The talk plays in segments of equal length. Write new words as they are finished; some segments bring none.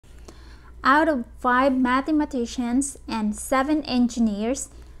Out of 5 mathematicians and 7 engineers,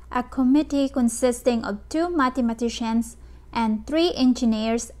 a committee consisting of 2 mathematicians and 3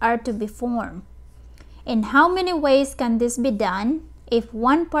 engineers are to be formed. In how many ways can this be done if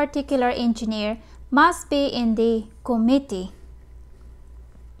one particular engineer must be in the committee?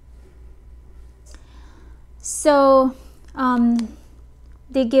 So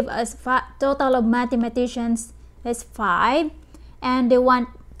they give us total of mathematicians is 5, and they want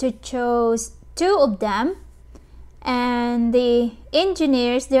to choose 2 of them, and the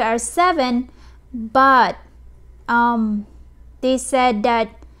engineers, there are 7, but they said that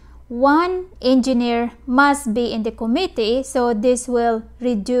one engineer must be in the committee, so this will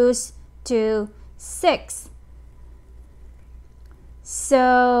reduce to 6.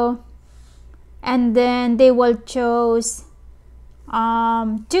 So, and then they will choose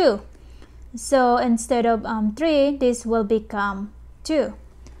 2. So instead of 3, this will become 2.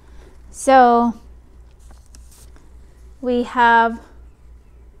 So we have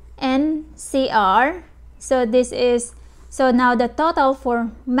NCR. So this is, so now the total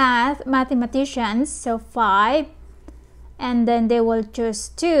for mathematicians, so 5, and then they will choose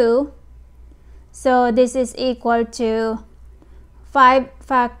 2. So this is equal to 5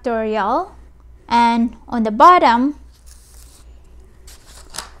 factorial, and on the bottom,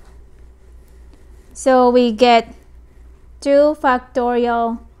 so we get 2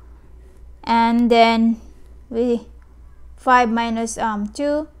 factorial, and then we 5 minus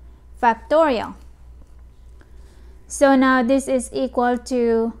 2 factorial. So now this is equal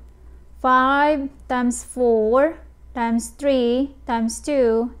to 5 times 4 times 3 times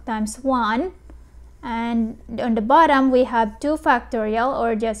 2 times 1, and on the bottom we have 2 factorial,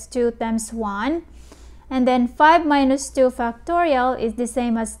 or just 2 times 1, and then 5 minus 2 factorial is the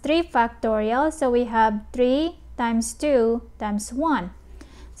same as 3 factorial, so we have 3 times 2 times 1.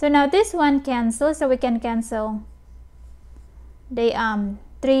 So now this one cancels, so we can cancel the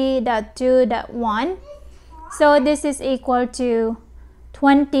 3.2.1. So this is equal to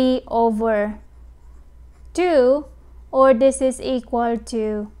 20 over 2, or this is equal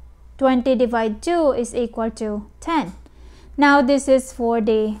to 20 divided 2 is equal to 10. Now this is for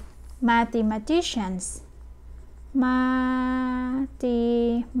the mathematicians.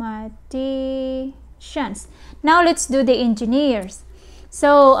 Mathematicians. Now let's do the engineers.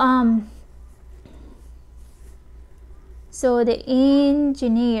 So the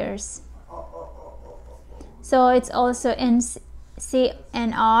engineers. So it's also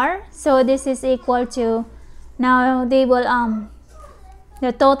NCNR. So this is equal to, now they will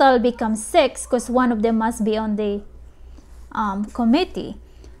the total becomes 6 because one of them must be on the committee.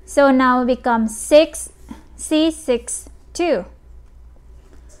 So now it becomes 6 C62.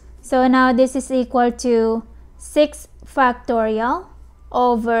 So now this is equal to 6 factorial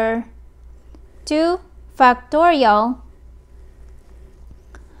over 2 factorial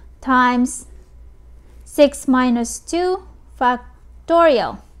times 6 minus 2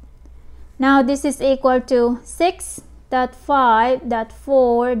 factorial. Now this is equal to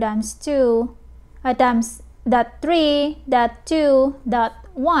 6.5.4 times 2 times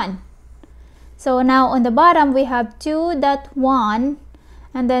 .3.2.1. So now on the bottom we have 2.1,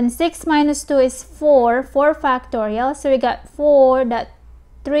 and then 6 minus 2 is 4 factorial, so we got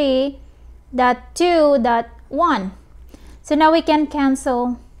 4.3.2.1. So now we can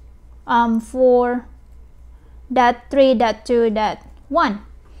cancel 4.3.2.1.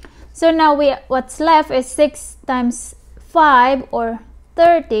 So now what's left is 6 times 5, or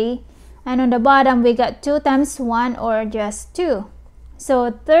 30, and on the bottom we got 2 times 1, or just 2.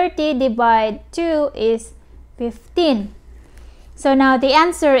 So 30 divided 2 is 15. So now the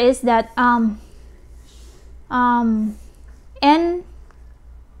answer is that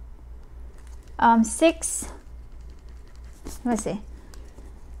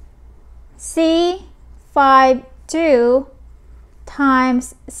C52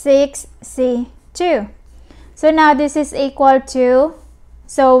 times 6C2. So now this is equal to,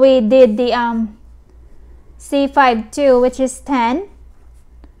 so we did the C52, which is 10,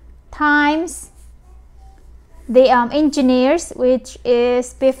 times the engineers, which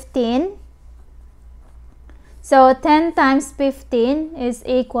is 15. So 10 times 15 is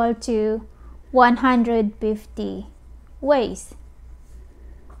equal to 150 ways.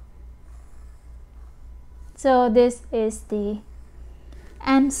 So this is the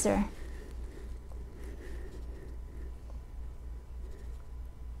answer.